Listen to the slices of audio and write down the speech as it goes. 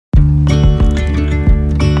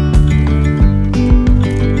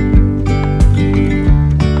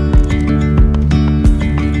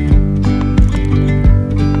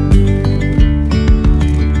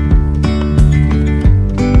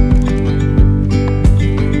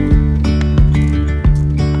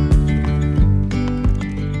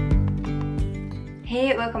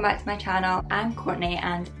back to my channel. I'm Courtney,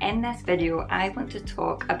 and in this video I want to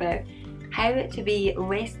talk about how to be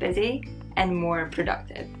less busy and more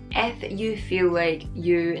productive. If you feel like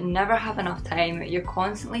you never have enough time, you're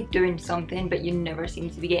constantly doing something but you never seem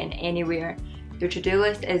to be getting anywhere, your to-do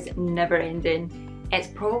list is never ending, it's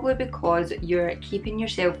probably because you're keeping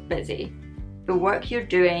yourself busy. The work you're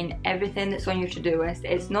doing, everything that's on your to-do list,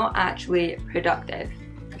 it's not actually productive.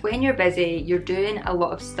 When you're busy, you're doing a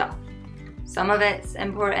lot of stuff. Some of it's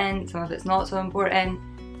important, some of it's not so important,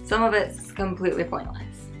 some of it's completely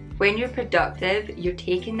pointless. When you're productive, you're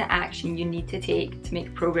taking the action you need to take to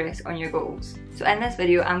make progress on your goals. So in this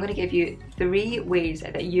video, I'm going to give you 3 ways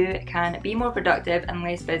that you can be more productive and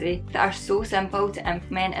less busy that are so simple to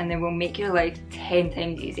implement and they will make your life 10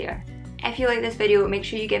 times easier. If you like this video, make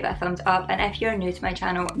sure you give it a thumbs up, and if you're new to my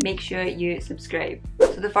channel, make sure you subscribe.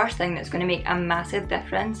 So the first thing that's going to make a massive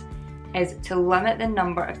difference is to limit the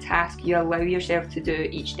number of tasks you allow yourself to do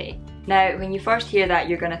each day. Now, when you first hear that,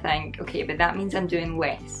 you're going to think, okay, but that means I'm doing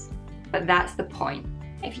less. But that's the point.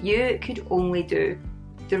 If you could only do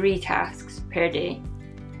 3 tasks per day,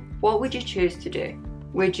 what would you choose to do?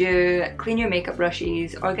 Would you clean your makeup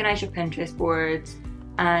brushes, organise your Pinterest boards,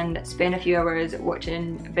 and spend a few hours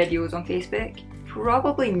watching videos on Facebook?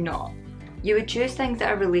 Probably not. You would choose things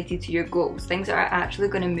that are related to your goals, things that are actually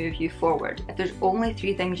going to move you forward. If there's only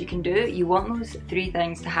 3 things you can do, you want those 3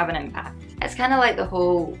 things to have an impact. It's kind of like the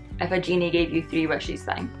whole if a genie gave you 3 wishes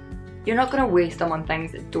thing. You're not going to waste them on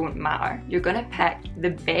things that don't matter. You're going to pick the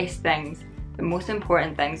best things, the most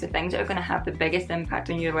important things, the things that are going to have the biggest impact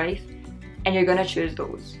on your life, and you're going to choose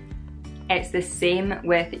those. It's the same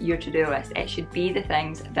with your to-do list. It should be the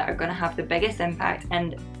things that are going to have the biggest impact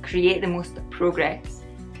and create the most progress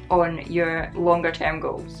on your longer term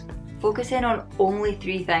goals. Focusing on only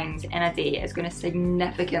 3 things in a day is going to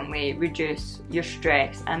significantly reduce your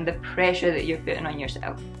stress and the pressure that you're putting on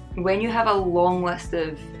yourself. When you have a long list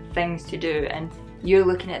of things to do and you're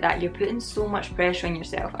looking at that, you're putting so much pressure on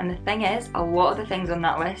yourself, and the thing is, a lot of the things on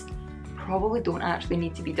that list probably don't actually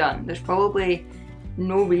need to be done. There's probably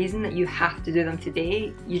no reason that you have to do them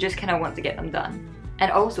today, you just kind of want to get them done.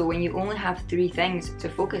 And also, when you only have 3 things to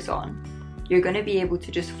focus on, you're going to be able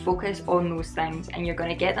to just focus on those things and you're going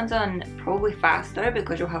to get them done probably faster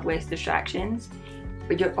because you'll have less distractions,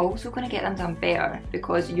 but you're also going to get them done better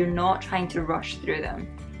because you're not trying to rush through them.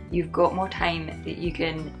 You've got more time that you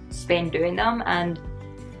can spend doing them, and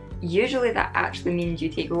usually that actually means you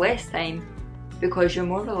take less time because you're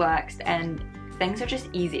more relaxed and things are just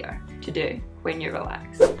easier to do when you're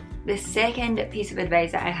relaxed. The second piece of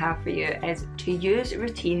advice that I have for you is to use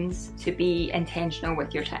routines to be intentional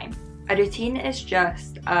with your time. A routine is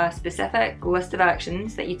just a specific list of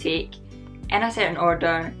actions that you take in a certain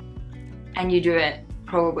order and you do it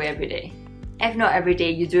probably every day. If not every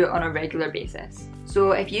day, you do it on a regular basis.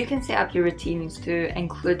 So if you can set up your routines to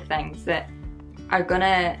include things that are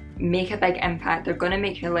gonna make a big impact, they're gonna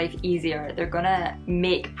make your life easier, they're gonna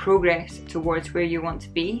make progress towards where you want to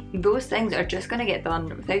be, those things are just gonna get done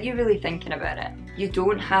without you really thinking about it. You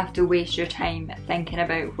don't have to waste your time thinking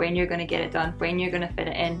about when you're gonna get it done, when you're gonna fit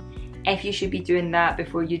it in, if you should be doing that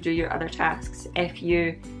before you do your other tasks, if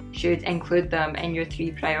you should include them in your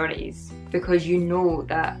 3 priorities, because you know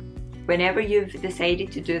that whenever you've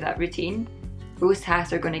decided to do that routine, those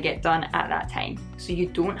tasks are going to get done at that time, so you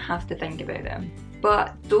don't have to think about them.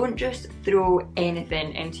 But don't just throw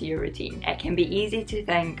anything into your routine. It can be easy to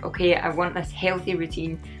think, okay, I want this healthy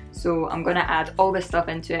routine, so I'm going to add all this stuff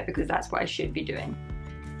into it because that's what I should be doing.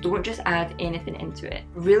 Don't just add anything into it.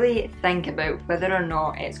 Really think about whether or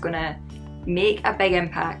not it's going to make a big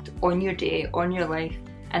impact on your day, on your life,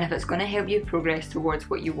 and if it's going to help you progress towards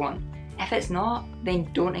what you want. If it's not,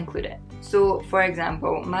 then don't include it. So for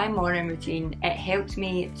example, my morning routine, it helps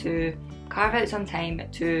me to carve out some time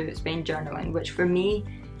to spend journaling, which for me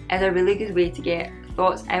is a really good way to get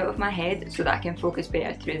thoughts out of my head so that I can focus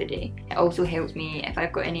better through the day. It also helps me, if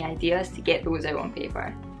I've got any ideas, to get those out on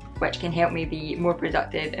paper, which can help me be more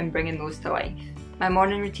productive in bringing those to life. My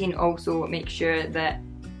morning routine also makes sure that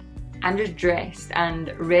I'm just dressed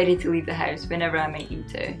and ready to leave the house whenever I might need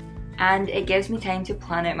to. And it gives me time to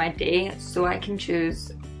plan out my day so I can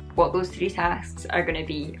choose what those 3 tasks are going to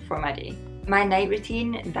be for my day. My night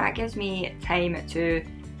routine, that gives me time to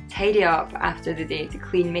tidy up after the day, to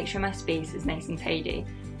clean, make sure my space is nice and tidy,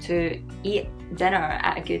 to eat dinner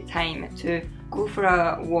at a good time, to go for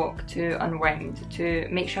a walk to unwind, to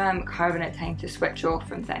make sure I'm carving out time to switch off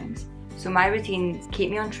from things. So my routines keep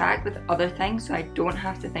me on track with other things so I don't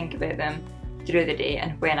have to think about them through the day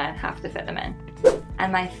and when I have to fit them in.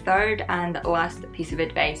 And my third and last piece of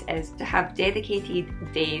advice is to have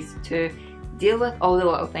dedicated days to deal with all the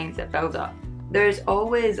little things that build up. There's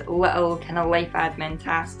always little kind of life admin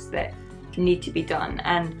tasks that need to be done,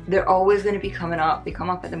 and they're always going to be coming up. They come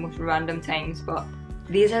up at the most random times, but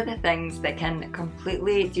these are the things that can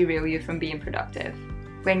completely derail you from being productive.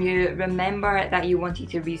 When you remember that you wanted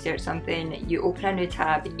to research something, you open a new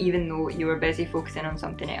tab even though you were busy focusing on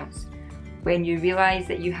something else. When you realise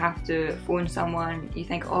that you have to phone someone, you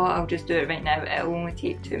think, oh, I'll just do it right now, it'll only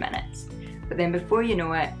take 2 minutes. But then before you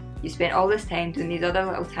know it, you spent all this time doing these other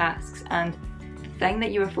little tasks, and the thing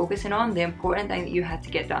that you were focusing on, the important thing that you had to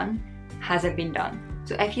get done, hasn't been done.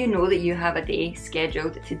 So if you know that you have a day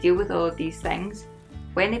scheduled to deal with all of these things,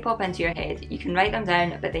 when they pop into your head, you can write them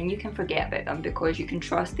down, but then you can forget about them because you can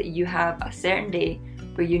trust that you have a certain day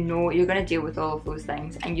where you know you're going to deal with all of those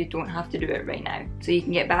things and you don't have to do it right now. So you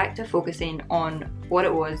can get back to focusing on what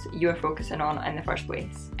it was you were focusing on in the first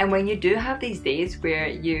place. And when you do have these days where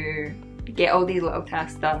you get all these little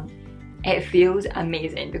tasks done, it feels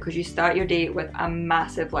amazing because you start your day with a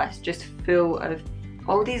massive list just full of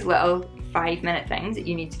all these little 5-minute things that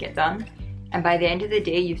you need to get done, and by the end of the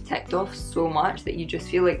day you've ticked off so much that you just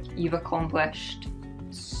feel like you've accomplished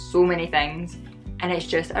so many things, and it's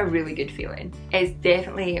just a really good feeling. It's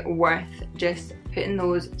definitely worth just putting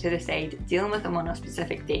those to the side, dealing with them on a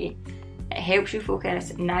specific day. It helps you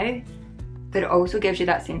focus now, but it also gives you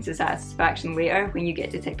that sense of satisfaction later when you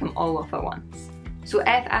get to tick them all off at once. So if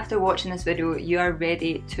after watching this video you are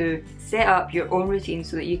ready to set up your own routine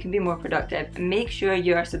so that you can be more productive, make sure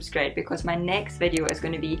you are subscribed because my next video is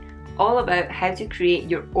going to be all about how to create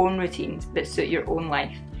your own routines that suit your own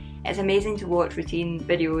life. It's amazing to watch routine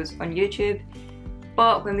videos on YouTube,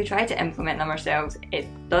 but when we try to implement them ourselves, it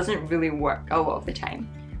doesn't really work a lot of the time.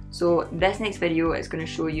 So this next video is going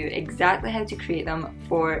to show you exactly how to create them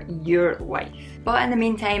for your life. But in the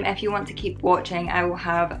meantime, if you want to keep watching, I will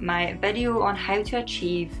have my video on how to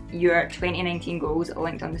achieve your 2019 goals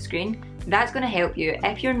linked on the screen. That's going to help you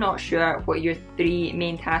if you're not sure what your 3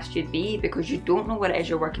 main tasks should be because you don't know what it is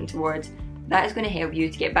you're working towards. That is going to help you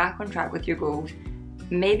to get back on track with your goals,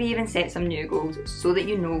 maybe even set some new goals so that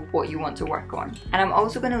you know what you want to work on. And I'm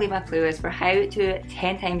also going to leave my playlist for how to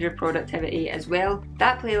 10 times your productivity as well.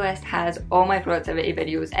 That playlist has all my productivity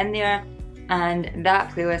videos in there, and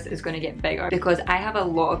that playlist is going to get bigger because I have a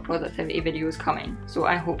lot of productivity videos coming, so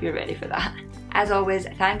I hope you're ready for that. As always,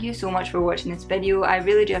 thank you so much for watching this video. I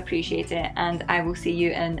really do appreciate it, and I will see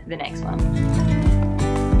you in the next one.